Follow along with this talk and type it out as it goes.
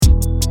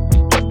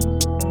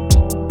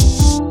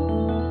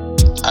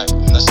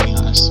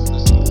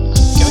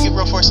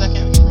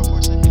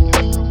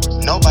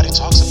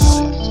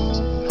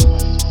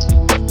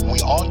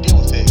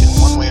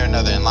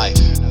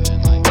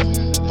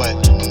but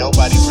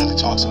nobody really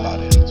talks about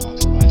it.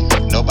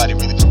 Nobody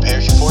really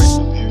prepares you for it.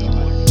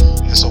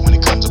 And so when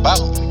it comes about,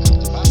 we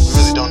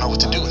really don't know what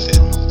to do with it.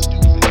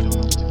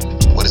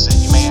 What is it,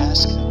 you may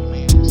ask?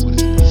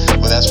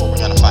 Well, that's what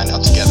we're going to find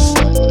out together.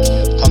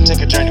 Come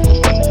take a journey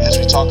with me as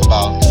we talk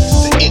about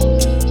the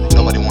it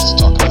nobody wants to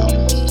talk about.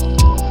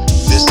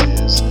 This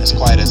is As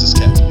Quiet as It's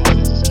Kept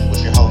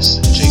with your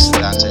host,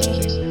 Jason Dante.